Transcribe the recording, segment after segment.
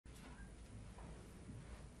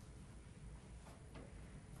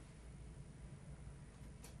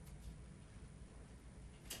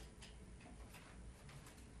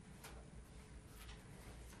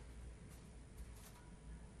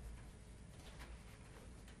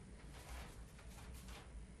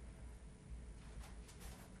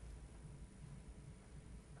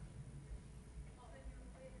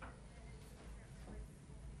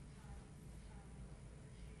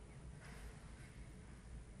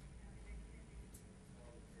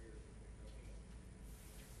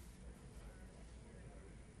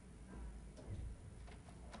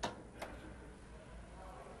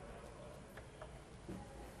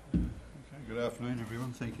afternoon,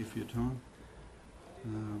 everyone. Thank you for your time.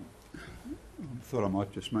 I thought I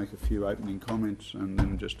might just make a few opening comments and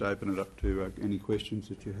then just open it up to any questions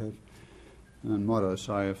that you have. And might I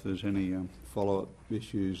say, if there's any follow-up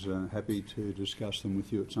issues, happy to discuss them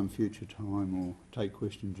with you at some future time or take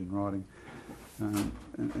questions in writing.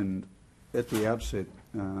 And at the outset,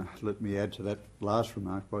 let me add to that last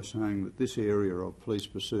remark by saying that this area of police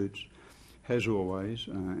pursuits has always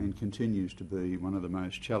and continues to be one of the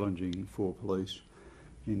most challenging for police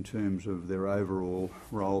in terms of their overall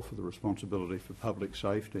role for the responsibility for public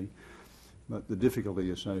safety, but the difficulty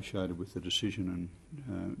associated with the decision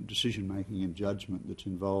making and judgment that's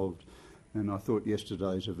involved. And I thought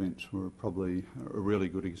yesterday's events were probably a really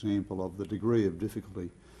good example of the degree of difficulty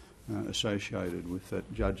associated with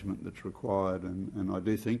that judgment that's required. And I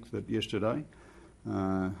do think that yesterday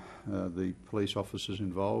the police officers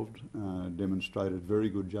involved demonstrated very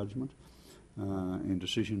good judgment in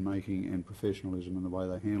decision making and professionalism in the way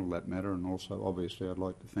they handled that matter. And also, obviously, I'd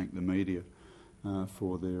like to thank the media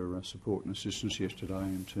for their support and assistance yesterday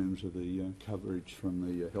in terms of the coverage from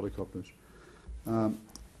the helicopters.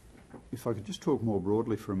 If I could just talk more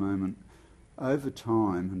broadly for a moment, over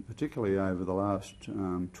time, and particularly over the last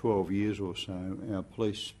 12 years or so, our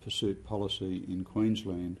police pursuit policy in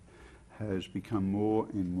Queensland has become more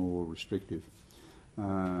and more restrictive.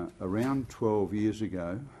 Around 12 years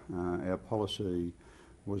ago, our policy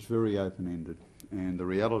was very open-ended, and the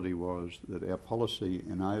reality was that our policy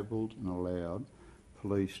enabled and allowed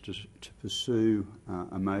police to pursue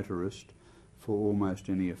a motorist for almost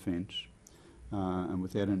any offence and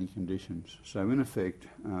without any conditions. So in effect,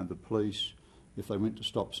 the police, if they went to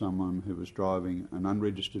stop someone who was driving an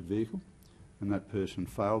unregistered vehicle and that person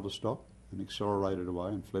failed to stop and accelerated away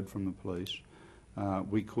and fled from the police,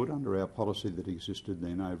 we could, under our policy that existed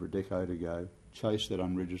then over a decade ago, chase that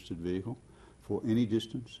unregistered vehicle for any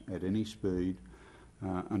distance, at any speed,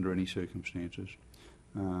 under any circumstances.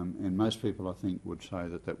 And most people, I think, would say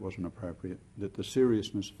that that wasn't appropriate, that the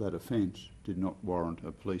seriousness of that offence did not warrant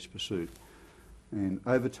a police pursuit. And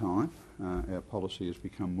over time, our policy has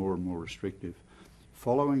become more and more restrictive.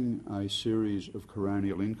 Following a series of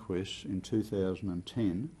coronial inquests in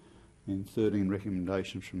 2010, and 13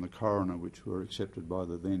 recommendations from the coroner, which were accepted by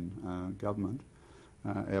the then government,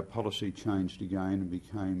 our policy changed again and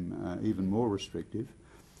became even more restrictive.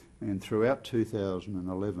 And throughout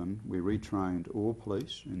 2011, we retrained all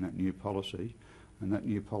police in that new policy, and that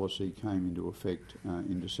new policy came into effect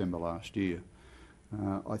in December last year.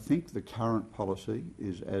 I think the current policy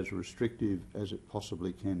is as restrictive as it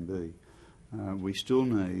possibly can be. We still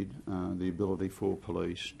need the ability for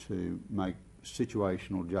police to make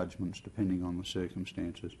situational judgments depending on the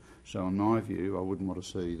circumstances. So in my view, I wouldn't want to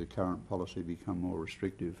see the current policy become more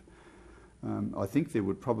restrictive. I think there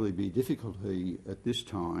would probably be difficulty at this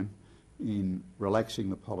time in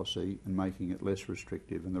relaxing the policy and making it less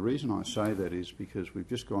restrictive. And the reason I say that is because we've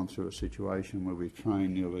just gone through a situation where we've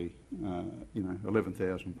trained nearly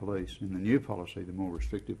 11,000 police. In the new policy, the more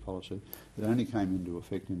restrictive policy, it only came into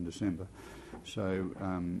effect in December. So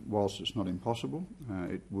whilst it's not impossible,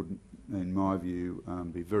 it would, in my view,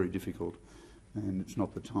 be very difficult, and it's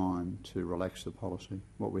not the time to relax the policy.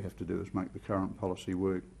 What we have to do is make the current policy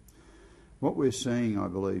work. What we're seeing, I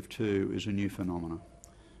believe, too, is a new phenomenon.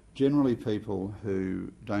 Generally, people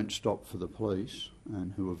who don't stop for the police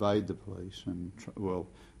and who evade the police and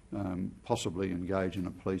possibly engage in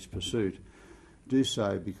a police pursuit do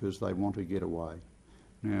so because they want to get away.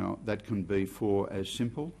 Now, that can be for as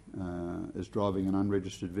simple as driving an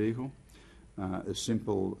unregistered vehicle, as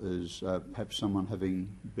simple as perhaps someone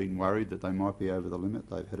having been worried that they might be over the limit,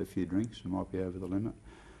 they've had a few drinks and might be over the limit.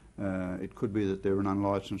 It could be that they're an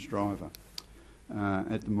unlicensed driver.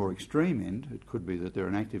 At the more extreme end, it could be that they're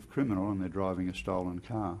an active criminal and they're driving a stolen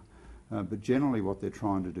car. But generally what they're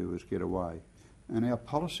trying to do is get away. And our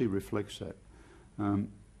policy reflects that.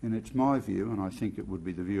 And it's my view, and I think it would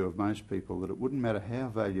be the view of most people, that it wouldn't matter how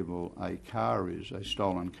valuable a car is, a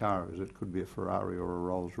stolen car is. It could be a Ferrari or a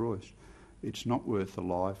Rolls Royce. It's not worth the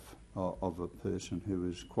life of a person who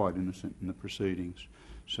is quite innocent in the proceedings.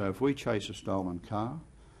 So if we chase a stolen car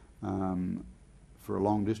for a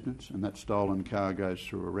long distance and that stolen car goes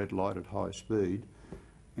through a red light at high speed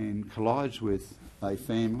and collides with a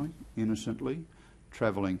family innocently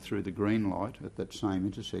travelling through the green light at that same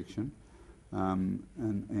intersection,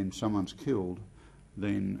 and someone's killed,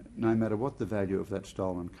 then no matter what the value of that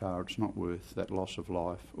stolen car, it's not worth that loss of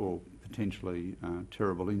life or potentially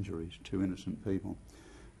terrible injuries to innocent people.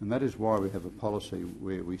 And that is why we have a policy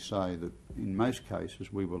where we say that in most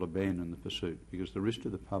cases we will abandon the pursuit, because the risk to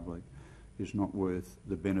the public is not worth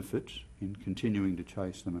the benefits in continuing to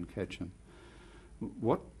chase them and catch them.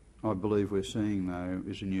 What I believe we're seeing, though,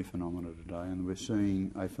 is a new phenomenon today, and we're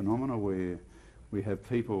seeing a phenomenon where we have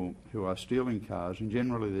people who are stealing cars, and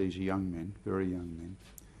generally these are young men, very young men,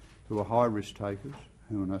 who are high risk takers,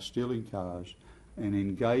 who are stealing cars and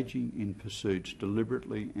engaging in pursuits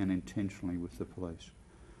deliberately and intentionally with the police,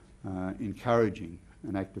 encouraging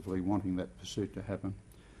and actively wanting that pursuit to happen.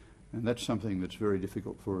 And that's something that's very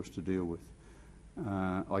difficult for us to deal with.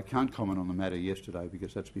 I can't comment on the matter yesterday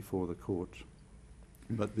because that's before the courts,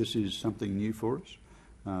 but this is something new for us,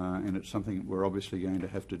 and it's something that we're obviously going to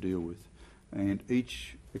have to deal with. And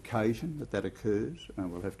each occasion that occurs,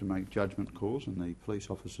 we'll have to make judgment calls, and the police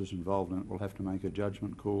officers involved in it will have to make a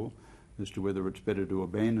judgment call as to whether it's better to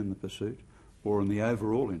abandon the pursuit or, in the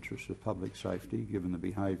overall interest of public safety, given the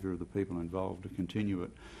behaviour of the people involved, to continue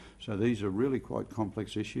it. So these are really quite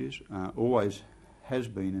complex issues. Always has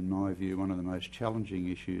been, in my view, one of the most challenging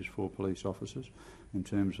issues for police officers in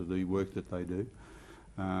terms of the work that they do.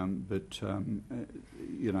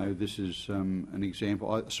 You know, this is an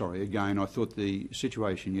example. Again, I thought the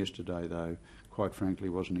situation yesterday, though, quite frankly,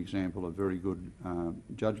 was an example of very good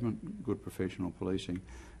judgment, good professional policing.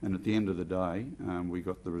 And at the end of the day, we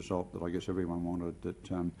got the result that I guess everyone wanted,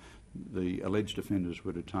 that the alleged offenders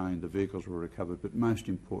were detained, the vehicles were recovered, but most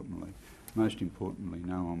importantly,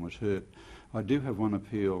 no one was hurt. I do have one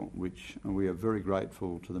appeal which we are very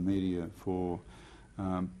grateful to the media for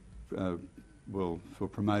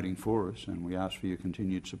promoting for us, and we ask for your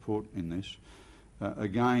continued support in this.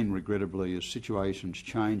 Again, regrettably, as situations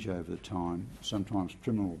change over time, sometimes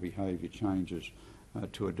criminal behaviour changes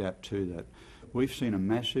to adapt to that. We've seen a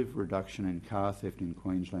massive reduction in car theft in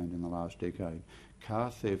Queensland in the last decade. Car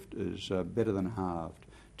theft is better than halved.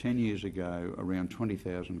 10 years ago, around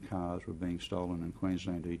 20,000 cars were being stolen in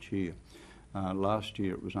Queensland each year. Last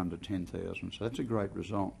year it was under 10,000, so that's a great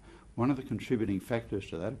result. One of the contributing factors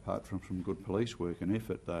to that, apart from some good police work and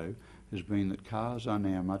effort, though, has been that cars are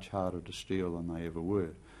now much harder to steal than they ever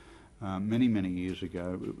were. Many, many years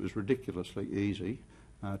ago, it was ridiculously easy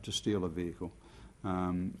to steal a vehicle.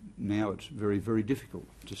 Now it's very, very difficult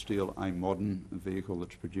to steal a modern vehicle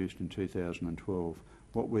that's produced in 2012.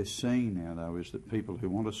 What we're seeing now, though, is that people who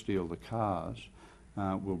want to steal the cars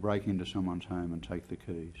will break into someone's home and take the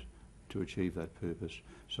keys to achieve that purpose.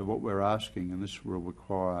 So what we're asking, and this will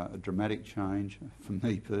require a dramatic change for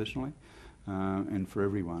me personally and for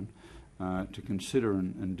everyone, to consider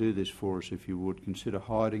and do this for us, if you would, consider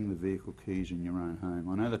hiding the vehicle keys in your own home.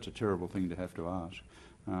 I know that's a terrible thing to have to ask,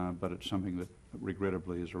 but it's something that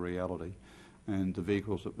regrettably is a reality. And the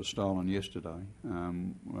vehicles that were stolen yesterday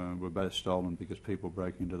were both stolen because people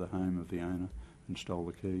broke into the home of the owner and stole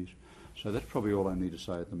the keys. So that's probably all I need to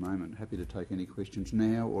say at the moment. Happy to take any questions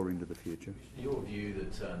now or into the future. Your view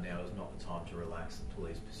that now is not the time to relax the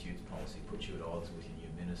police pursuits policy puts you at odds with your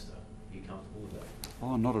new minister. Are you comfortable with that?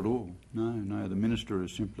 Oh, not at all. No. The minister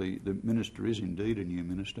is indeed a new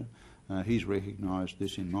minister. He's recognised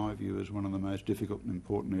this, in my view, as one of the most difficult and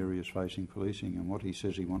important areas facing policing, and what he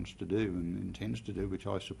says he wants to do and intends to do, which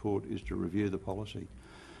I support, is to review the policy.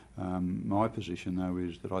 My position, though,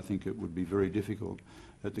 is that I think it would be very difficult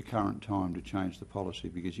at the current time to change the policy,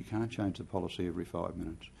 because you can't change the policy every 5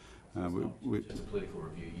 minutes. So it's not just a political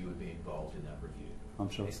review, you would be involved in that review?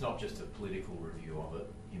 I'm sorry? It's not just a political review of it,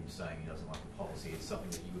 him saying he doesn't like the policy, it's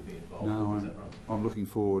something that you would be involved in, is that right? I'm looking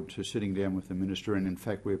forward to sitting down with the Minister, and in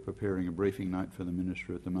fact we're preparing a briefing note for the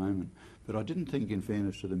Minister at the moment. But I didn't think, in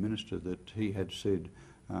fairness to the Minister, that he had said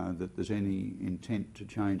that there's any intent to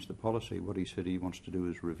change the policy. What he said he wants to do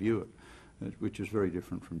is review it, which is very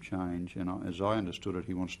different from change. And as I understood it,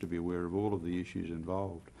 he wants to be aware of all of the issues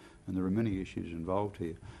involved, and there are many issues involved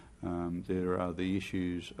here. There are the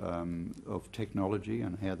issues of technology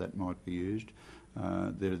and how that might be used.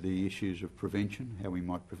 There are the issues of prevention, how we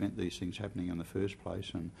might prevent these things happening in the first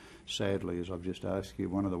place. And sadly, as I've just asked you,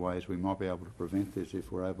 one of the ways we might be able to prevent this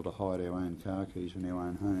if we're able to hide our own car keys in our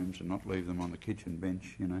own homes and not leave them on the kitchen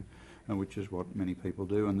bench, you know, which is what many people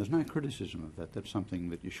do. And there's no criticism of that. That's something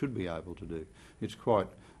that you should be able to do.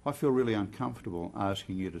 I feel really uncomfortable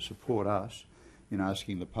asking you to support us in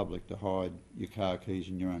asking the public to hide your car keys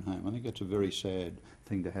in your own home. I think that's a very sad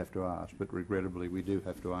thing to have to ask, but regrettably we do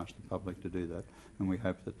have to ask the public to do that, and we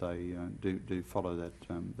hope that they do follow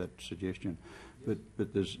that suggestion. But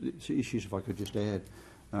there's issues, if I could just add,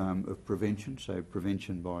 of prevention. So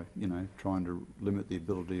prevention by trying to limit the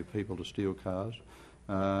ability of people to steal cars.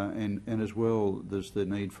 And as well, there's the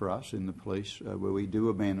need for us in the police, where we do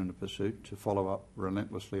abandon a pursuit, to follow up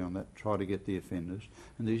relentlessly on that, try to get the offenders.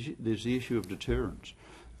 And there's the issue of deterrence.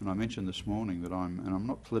 And I mentioned this morning that I'm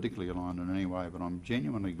not politically aligned in any way, but I'm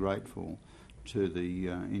genuinely grateful to the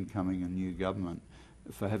incoming and new government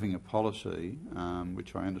for having a policy,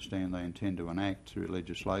 which I understand they intend to enact through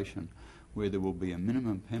legislation, where there will be a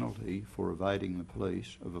minimum penalty for evading the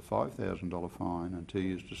police of a $5,000 fine and 2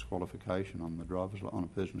 years disqualification on a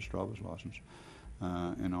person's driver's licence.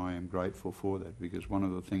 And I am grateful for that, because one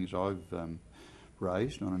of the things I've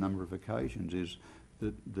raised on a number of occasions is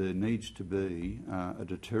that there needs to be a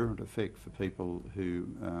deterrent effect for people who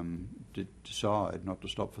decide not to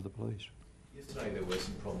stop for the police. Yesterday there were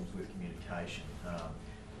some problems with communication.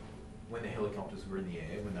 When the helicopters were in the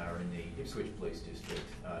air, when they were in the Ipswich Police District,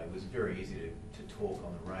 it was very easy to talk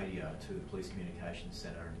on the radio to the Police Communications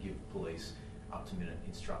Centre and give police up-to-minute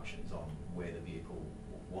instructions on where the vehicle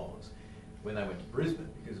was. When they went to Brisbane,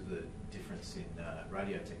 because of the difference in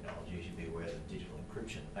radio technology, you should be aware of digital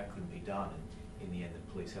encryption, that couldn't be done. And in the end,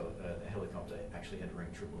 the helicopter actually had to ring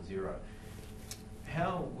 000.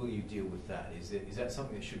 How will you deal with that? Is that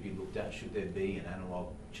something that should be looked at? Should there be an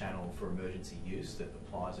analogue channel for emergency use that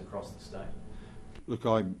applies across the state? Look,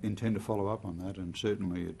 I intend to follow up on that, and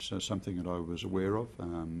certainly it's something that I was aware of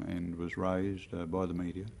and was raised by the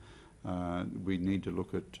media. We need to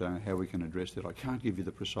look at how we can address that. I can't give you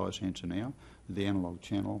the precise answer now. The analogue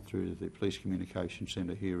channel through the Police Communication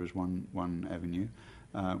Centre here is one avenue.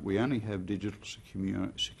 We only have digital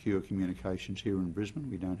secure communications here in Brisbane.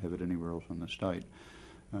 We don't have it anywhere else in the state.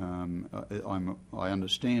 I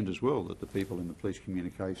understand as well that the people in the Police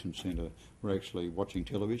Communications Centre were actually watching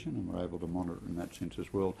television and were able to monitor in that sense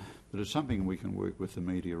as well. But it's something we can work with the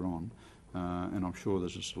media on, and I'm sure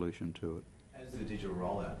there's a solution to it. As the digital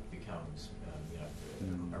rollout becomes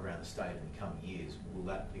around the state in the coming years, will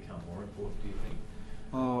that become more important, do you think?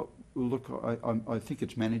 Well, look, I think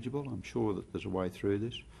it's manageable. I'm sure that there's a way through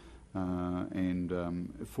this.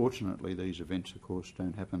 Fortunately, these events, of course,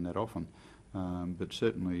 don't happen that often. But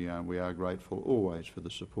certainly we are grateful always for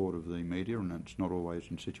the support of the media, and it's not always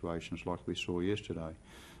in situations like we saw yesterday.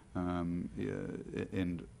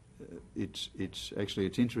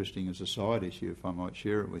 It's interesting as a side issue, if I might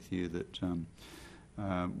share it with you, that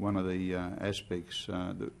one of the aspects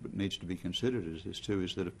that needs to be considered is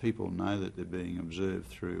that if people know that they're being observed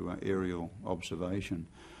through aerial observation,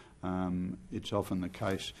 it's often the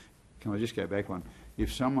case. Can I just go back one?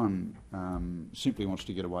 If someone simply wants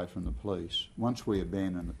to get away from the police, once we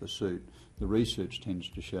abandon the pursuit, the research tends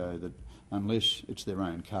to show that unless it's their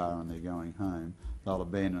own car and they're going home, they'll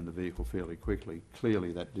abandon the vehicle fairly quickly.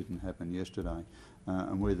 Clearly that didn't happen yesterday.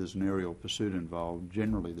 And where there's an aerial pursuit involved,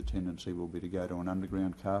 generally the tendency will be to go to an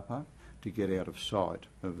underground car park to get out of sight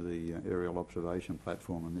of the aerial observation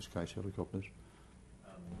platform, in this case helicopters.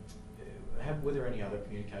 Were there any other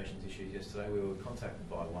communications issues yesterday? We were contacted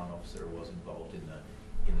by one officer who was involved in the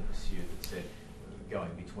pursuit that said,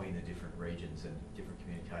 going between the different regions and different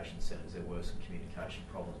communication centres, there were some communication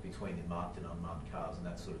problems between the marked and unmarked cars and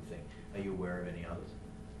that sort of thing. Are you aware of any others?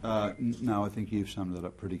 No, I think you've summed that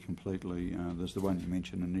up pretty completely. There's the one you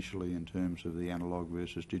mentioned initially in terms of the analogue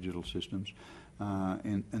versus digital systems.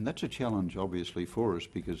 And that's a challenge, obviously, for us,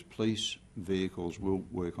 because police vehicles will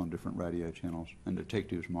work on different radio channels, and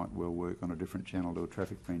detectives might well work on a different channel to a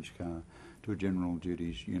traffic bench car, to a general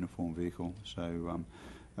duties uniform vehicle. So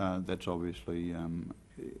that's obviously,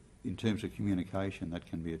 in terms of communication, that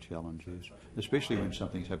can be a challenge, yes, especially when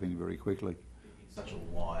something's happening very quickly. It's such a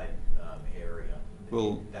wide area.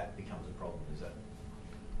 Well, that becomes a problem, is that?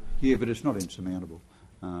 Yeah, but it's not insurmountable.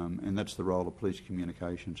 And that's the role of police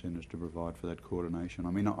communication centres, to provide for that coordination.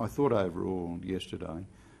 I mean, I thought overall yesterday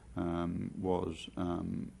was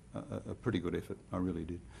a pretty good effort. I really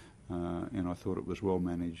did. And I thought it was well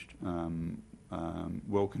managed,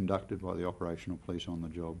 well conducted by the operational police on the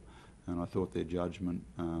job. And I thought their judgment,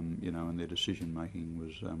 and their decision making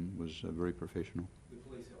was very professional. The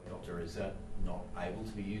police helicopter, is that not able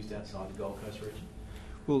to be used outside the Gold Coast region?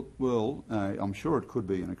 Well, I'm sure it could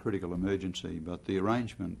be in a critical emergency, but the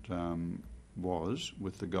arrangement was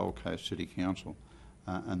with the Gold Coast City Council,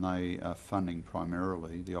 and they are funding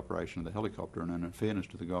primarily the operation of the helicopter. And in fairness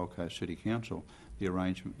to the Gold Coast City Council, the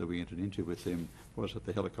arrangement that we entered into with them was that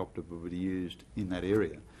the helicopter would be used in that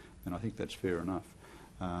area, and I think that's fair enough.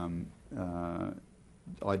 I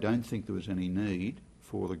don't think there was any need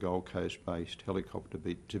for the Gold Coast-based helicopter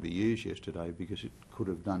to be used yesterday, because it could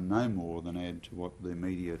have done no more than add to what the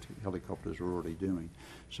immediate helicopters were already doing.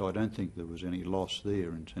 So I don't think there was any loss there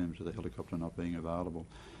in terms of the helicopter not being available.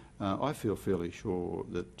 I feel fairly sure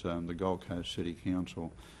that the Gold Coast City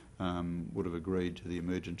Council would have agreed to the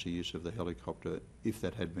emergency use of the helicopter if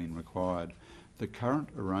that had been required. The current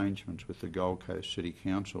arrangements with the Gold Coast City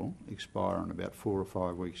Council expire in about 4 or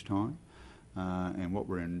 5 weeks' time. And what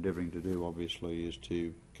we're endeavouring to do, obviously, is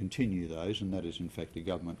to continue those, and that is in fact a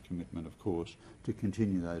government commitment, of course, to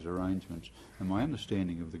continue those arrangements. And my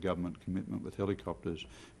understanding of the government commitment with helicopters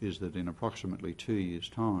is that in approximately 2 years'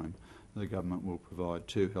 time, the government will provide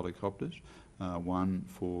 2 helicopters, one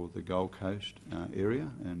for the Gold Coast area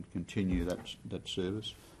and continue that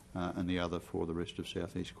service, and the other for the rest of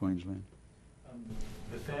South East Queensland.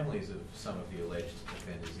 The families of some of the alleged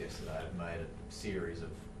offenders yesterday have made a series of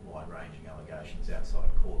wide-ranging allegations outside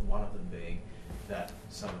court, one of them being that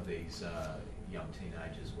some of these young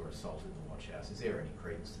teenagers were assaulted in the watch house. Is there any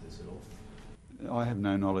credence to this at all? I have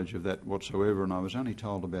no knowledge of that whatsoever, and I was only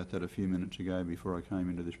told about that a few minutes ago before I came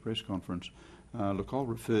into this press conference. Look, I'll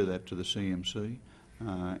refer that to the CMC,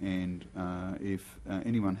 and if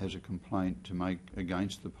anyone has a complaint to make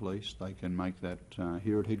against the police, they can make that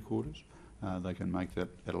here at headquarters. They can make that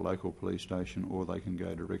at a local police station, or they can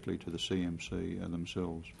go directly to the CMC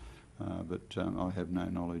themselves. But I have no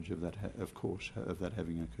knowledge of that, of course, of that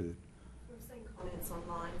having occurred. We've seen comments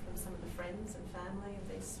online from some of the friends and family of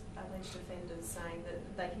these alleged offenders saying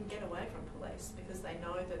that they can get away from police because they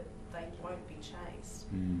know that they won't be chased.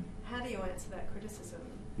 How do you answer that criticism?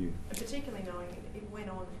 Yeah. Particularly knowing it went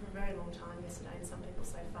on for a very long time yesterday, and some people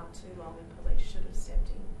say far too long, and police should have stepped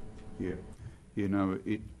in. Yeah. You know,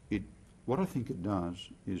 what I think it does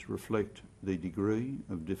is reflect the degree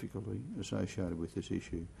of difficulty associated with this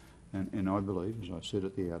issue. And I believe, as I said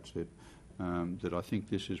at the outset, that I think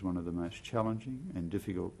this is one of the most challenging and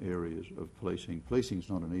difficult areas of policing. Policing is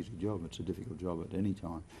not an easy job, it's a difficult job at any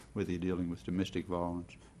time, whether you're dealing with domestic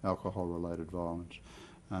violence, alcohol-related violence,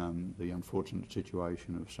 the unfortunate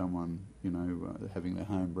situation of someone, having their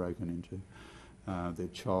home broken into, their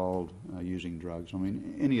child using drugs. I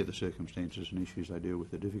mean, any of the circumstances and issues they deal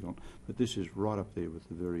with are difficult, but this is right up there with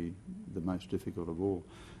the most difficult of all.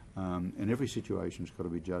 And every situation's got to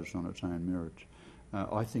be judged on its own merits.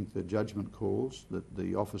 I think the judgment calls that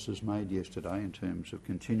the officers made yesterday in terms of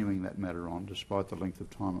continuing that matter on, despite the length of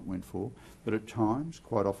time it went for, but at times,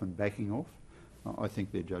 quite often backing off, I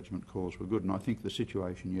think their judgment calls were good. And I think the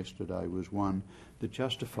situation yesterday was one that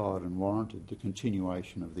justified and warranted the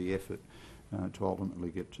continuation of the effort to ultimately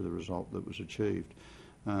get to the result that was achieved.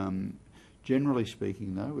 Generally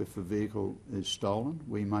speaking, though, if a vehicle is stolen,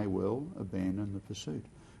 we may well abandon the pursuit.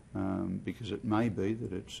 Because it may be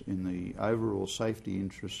that it's in the overall safety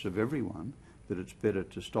interests of everyone that it's better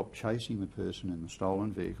to stop chasing the person in the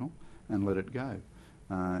stolen vehicle and let it go,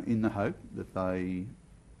 in the hope that they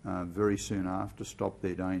very soon after stop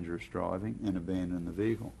their dangerous driving and abandon the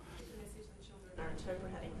vehicle. The message the children are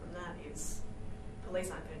interpreting from that is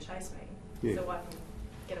police aren't going to chase me, Yeah. so I can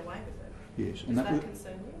get away with it. Yes, Does and that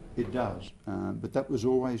concern you? It does, but that was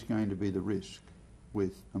always going to be the risk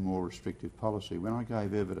with a more restrictive policy. When I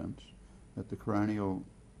gave evidence at the coronial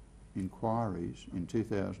inquiries in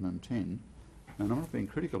 2010, and I'm not being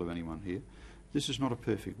critical of anyone here, this is not a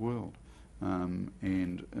perfect world.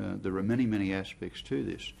 And there are many, many aspects to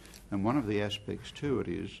this. And one of the aspects to it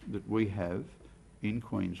is that we have, in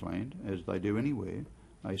Queensland, as they do anywhere,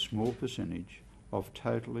 a small percentage of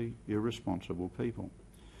totally irresponsible people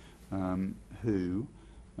who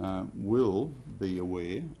will be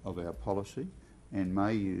aware of our policy and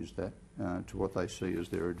may use that to what they see as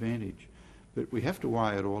their advantage. But we have to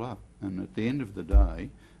weigh it all up, and at the end of the day,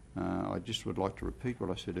 I just would like to repeat what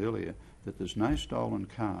I said earlier, that there's no stolen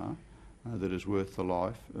car that is worth the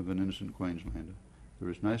life of an innocent Queenslander. There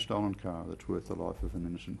is no stolen car that's worth the life of an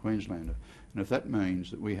innocent Queenslander. And if that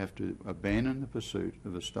means that we have to abandon the pursuit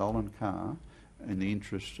of a stolen car in the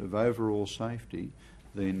interests of overall safety,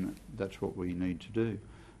 then that's what we need to do.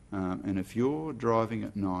 And if you're driving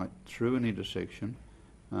at night through an intersection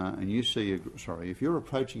and you see, if you're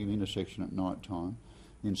approaching an intersection at night time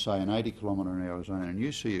in, say, an 80 km/h zone and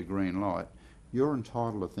you see a green light, you're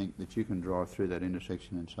entitled to think that you can drive through that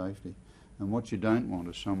intersection in safety. And what you don't want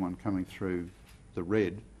is someone coming through the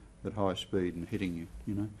red at high speed and hitting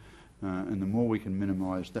you, and the more we can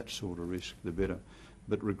minimise that sort of risk, the better.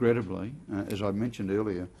 But regrettably, as I mentioned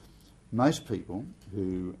earlier, most people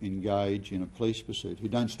who engage in a police pursuit, who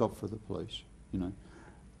don't stop for the police,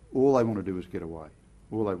 all they want to do is get away.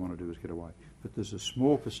 All they want to do is get away. But there's a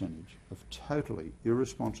small percentage of totally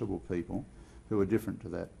irresponsible people who are different to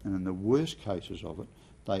that. And in the worst cases of it,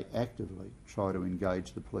 they actively try to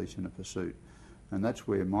engage the police in a pursuit. And that's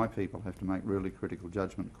where my people have to make really critical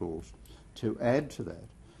judgment calls. To add to that,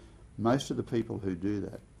 most of the people who do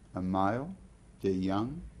that are male, they're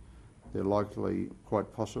young, they're likely,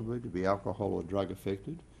 quite possibly, to be alcohol or drug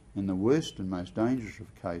affected. In the worst and most dangerous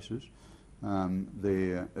of cases,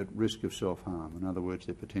 they're at risk of self-harm. In other words,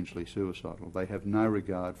 they're potentially suicidal. They have no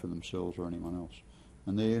regard for themselves or anyone else.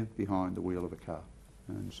 and they're behind the wheel of a car.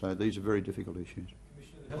 And so these are very difficult issues.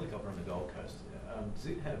 Commissioner, the helicopter on the Gold Coast, does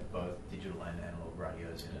it have both digital and analogue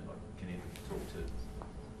radios in it? Like, can it talk to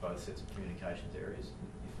both sets of communications areas,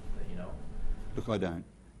 that you know? Look, I don't.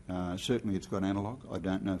 Certainly it's got analogue. I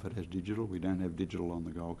don't know if it has digital. We don't have digital on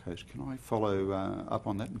the Gold Coast. Can I follow up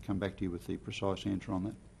on that and come back to you with the precise answer on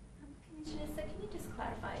that? Commissioner, so can you just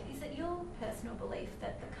clarify, is it your personal belief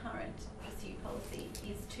that the current pursuit policy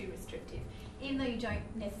is too restrictive? Even though you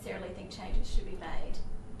don't necessarily think changes should be made,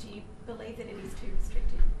 do you believe that it is too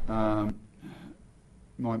restrictive?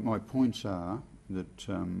 My points are that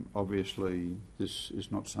obviously this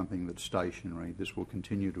is not something that's stationary. This will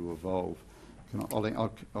continue to evolve.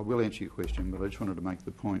 I will answer your question, but I just wanted to make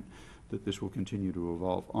the point that this will continue to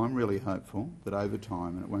evolve. I'm really hopeful that over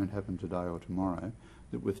time, and it won't happen today or tomorrow,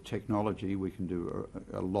 that with technology we can do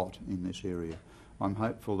a lot in this area. I'm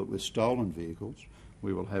hopeful that with stolen vehicles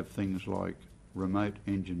we will have things like remote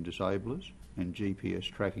engine disablers and GPS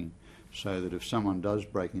tracking, so that if someone does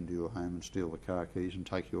break into your home and steal the car keys and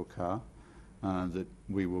take your car, that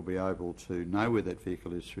we will be able to know where that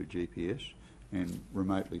vehicle is through GPS and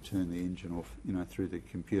remotely turn the engine off, through the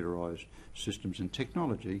computerised systems and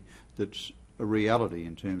technology that's a reality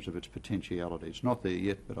in terms of its potentiality. It's not there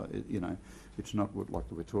yet, but it's not like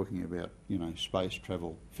we're talking about, space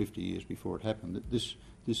travel 50 years before it happened. This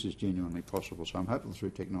is genuinely possible. So I'm hopeful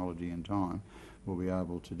through technology and time we'll be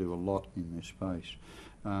able to do a lot in this space.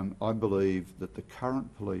 I believe that the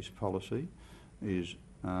current police policy is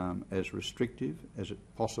as restrictive as it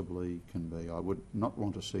possibly can be. I would not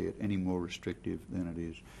want to see it any more restrictive than it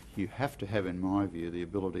is. You have to have, in my view, the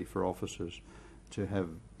ability for officers to have,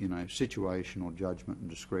 situational judgment and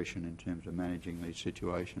discretion in terms of managing these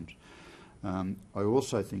situations. I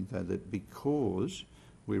also think, though, that because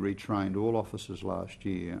we retrained all officers last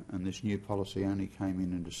year and this new policy only came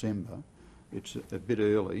in December, it's a bit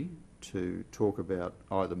early to talk about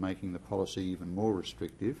either making the policy even more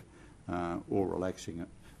restrictive or relaxing it.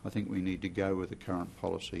 I think we need to go with the current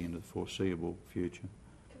policy into the foreseeable future.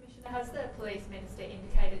 Commissioner, has the police minister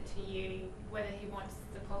indicated to you whether he wants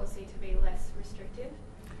the policy to be less restrictive?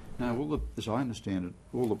 No, as I understand it,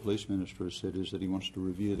 all the police minister has said is that he wants to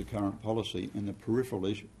review the current policy and the peripheral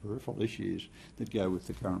issues that go with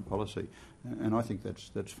the current policy. And I think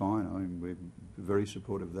that's fine. I mean, we're very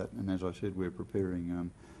supportive of that. And as I said, we're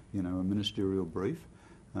preparing a ministerial brief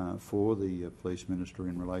for the police minister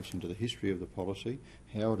in relation to the history of the policy,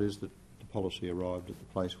 how it is that the policy arrived at the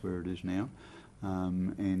place where it is now,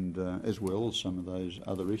 and as well as some of those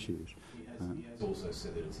other issues. He has also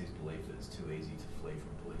said that it's his belief that it's too easy to flee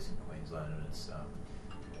from police in Queensland, and it's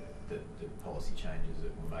that the policy changes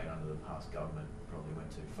that were made under the past government probably went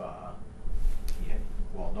too far.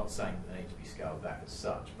 While not saying that they need to be scaled back as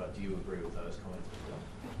such, but do you agree with those comments as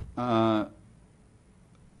well?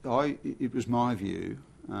 It was my view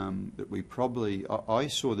that we probably... I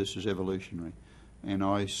saw this as evolutionary, and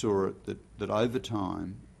I saw it that over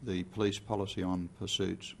time the police policy on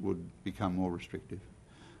pursuits would become more restrictive.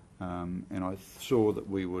 And I saw that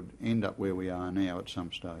we would end up where we are now at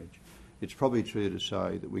some stage. It's probably true to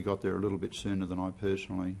say that we got there a little bit sooner than I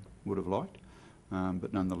personally would have liked,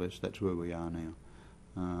 but nonetheless that's where we are now.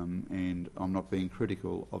 And I'm not being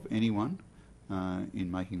critical of anyone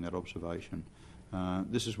in making that observation.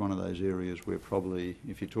 This is one of those areas where probably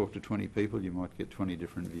if you talk to 20 people you might get 20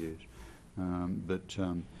 different views. But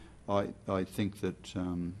I think that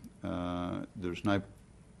there's no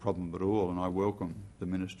problem at all, and I welcome the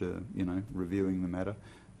minister, reviewing the matter,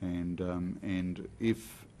 and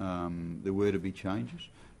if there were to be changes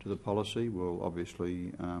to the policy, well,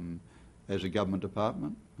 obviously, as a government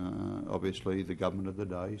department, obviously the government of the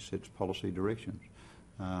day sets policy directions.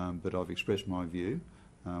 But I've expressed my view,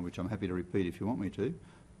 which I'm happy to repeat if you want me to.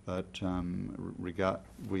 But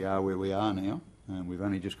we are where we are now, and we've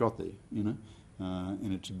only just got there,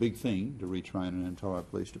 and it's a big thing to retrain an entire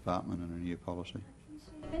police department in a new policy.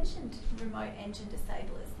 You mentioned remote engine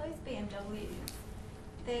disablers. Those BMWs,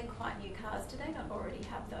 they're quite new cars. Do they not already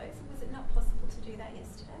have those? Was it not possible to do that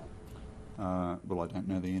yesterday? Well, I don't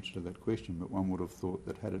know the answer to that question, but one would have thought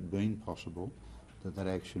that had it been possible, that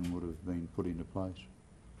action would have been put into place.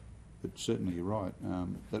 But certainly you're right.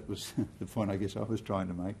 That was the point I guess I was trying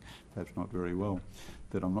to make, perhaps not very well,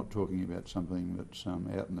 that I'm not talking about something that's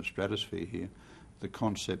out in the stratosphere here. The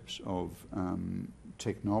concepts of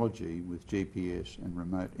technology with GPS and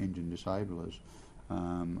remote engine disablers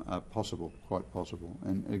are possible, quite possible.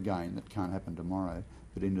 And again, that can't happen tomorrow,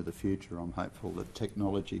 but into the future I'm hopeful that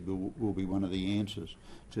technology will be one of the answers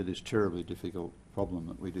to this terribly difficult problem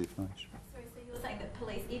that we do face. So you're saying that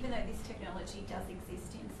police, even though this technology does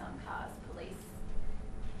exist in some cars, police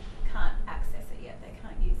can't access it it yet, they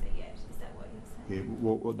can't use it yet. Is that what you're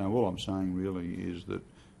saying? Yeah, all I'm saying really is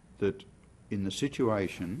that in the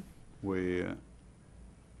situation where,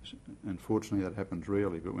 unfortunately that happens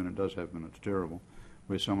rarely, but when it does happen it's terrible,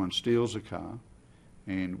 where someone steals a car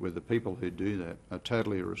and where the people who do that are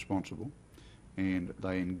totally irresponsible and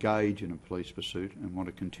they engage in a police pursuit and want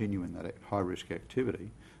to continue in that high-risk activity,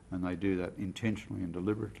 and they do that intentionally and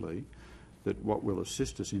deliberately, that what will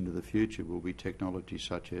assist us into the future will be technology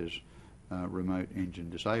such as remote engine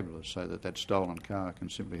disablers, so that stolen car can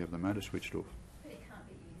simply have the motor switched off. But it can't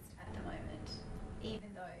be used at the moment,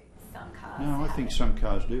 even though some cars No, I have think it. some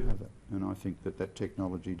cars do have it, and I think that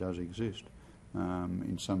technology does exist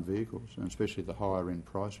in some vehicles, and especially the higher-end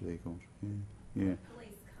price vehicles. Yeah.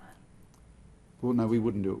 Police can't. Well, no, we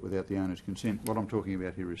wouldn't do it without the owner's consent. What I'm talking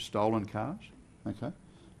about here is stolen cars, okay?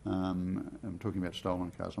 I'm talking about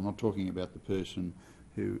stolen cars. I'm not talking about the person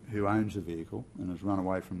who owns a vehicle and has run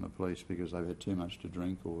away from the police because they've had too much to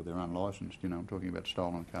drink or they're unlicensed. I'm talking about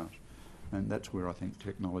stolen cars. And that's where I think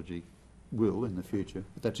technology will in the future,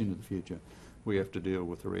 but that's into the future. We have to deal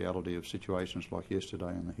with the reality of situations like yesterday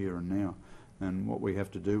and the here and now. And what we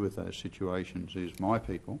have to do with those situations is my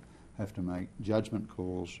people have to make judgment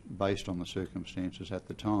calls based on the circumstances at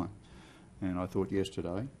the time. And I thought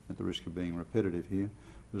yesterday, at the risk of being repetitive here,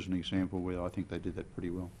 was an example where I think they did that pretty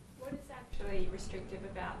well. What is actually restrictive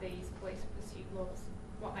about these police pursuit laws?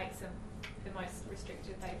 What makes them the most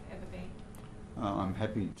restrictive they've ever been? I'm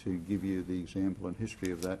happy to give you the example and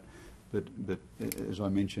history of that, but as I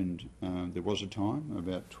mentioned, there was a time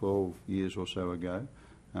about 12 years or so ago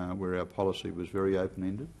where our policy was very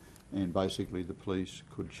open-ended, and basically the police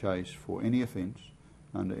could chase for any offence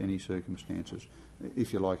under any circumstances.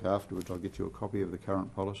 If you like, afterwards I'll get you a copy of the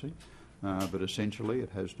current policy, but essentially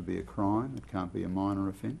it has to be a crime, it can't be a minor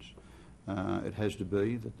offence. It has to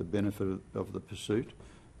be that the benefit of the pursuit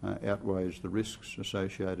outweighs the risks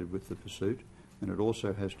associated with the pursuit, and it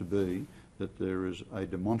also has to be that there is a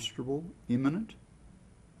demonstrable, imminent,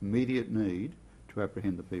 immediate need to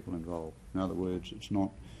apprehend the people involved. In other words, it's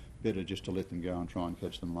not better just to let them go and try and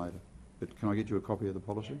catch them later. But can I get you a copy of the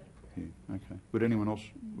policy? Yeah, okay.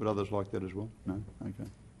 Would others like that as well? No? Okay.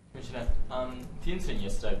 Commissioner, the incident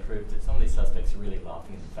yesterday proved that some of these suspects are really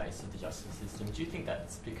laughing in the face of the justice system. Do you think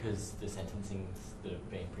that's because the sentencings that have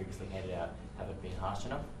been previously handed out haven't been harsh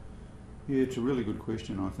enough? Yeah, it's a really good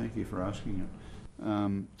question. I thank you for asking it.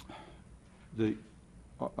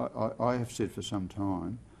 I have said for some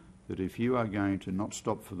time that if you are going to not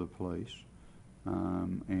stop for the police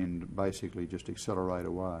and basically just accelerate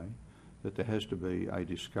away, that there has to be a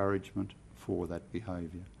discouragement for that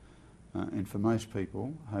behaviour. And for most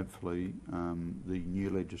people, hopefully, the new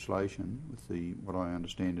legislation with what I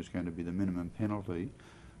understand is going to be the minimum penalty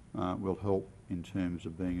will help in terms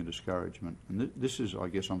of being a discouragement. And this is, I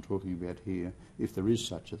guess, I'm talking about here, if there is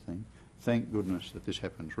such a thing. Thank goodness that this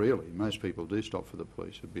happens rarely. Most people do stop for the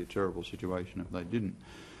police. It would be a terrible situation if they didn't.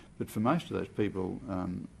 But for most of those people,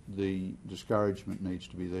 the discouragement needs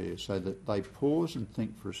to be there so that they pause and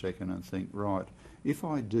think for a second and think, right, if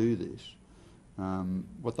I do this,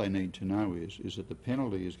 what they need to know is that the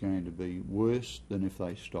penalty is going to be worse than if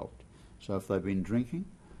they stopped. So if they've been drinking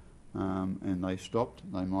and they stopped,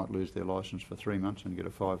 they might lose their licence for 3 months and get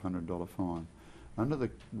a $500 fine. Under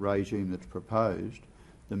the regime that's proposed,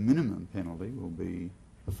 the minimum penalty will be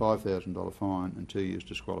a $5,000 fine and 2 years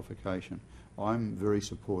disqualification. I'm very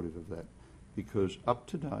supportive of that because up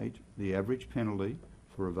to date, the average penalty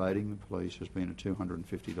for evading the police has been a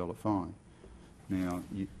 $250 fine. Now,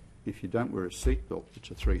 if you don't wear a seatbelt,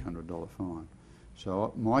 it's a $300 fine.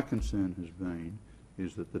 So my concern has been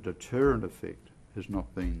is that the deterrent effect has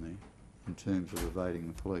not been there in terms of evading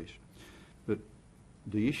the police. But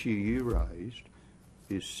the issue you raised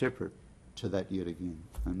is separate to that yet again,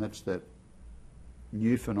 and that's that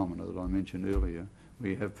new phenomena that I mentioned earlier.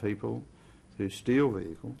 We have people who steal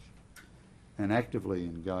vehicles and actively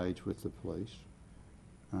engage with the police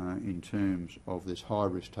in terms of this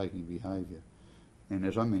high-risk taking behaviour. And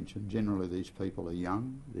as I mentioned, generally these people are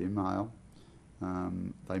young, they're male,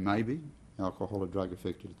 they may be alcohol or drug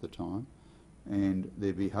affected at the time, and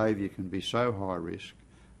their behaviour can be so high risk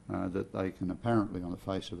that they can apparently, on the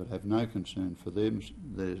face of it, have no concern for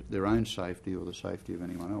their own safety or the safety of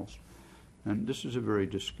anyone else. And this is a very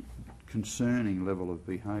concerning level of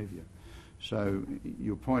behaviour. So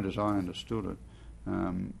your point, as I understood it,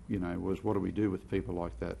 was what do we do with people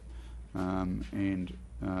like that?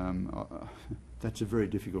 That's a very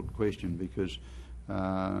difficult question because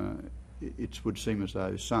it would seem as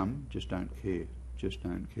though some just don't care.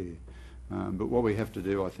 But what we have to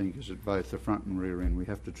do, I think, is at both the front and rear end, we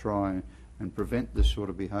have to try and prevent this sort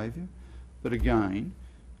of behaviour. But again,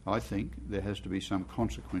 I think there has to be some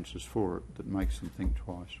consequences for it that makes them think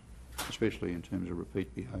twice, especially in terms of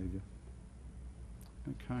repeat behaviour.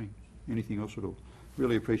 Okay. Anything else at all?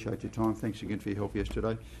 Really appreciate your time. Thanks again for your help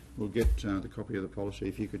yesterday. We'll get the copy of the policy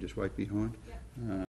if you could just wait behind. Yep.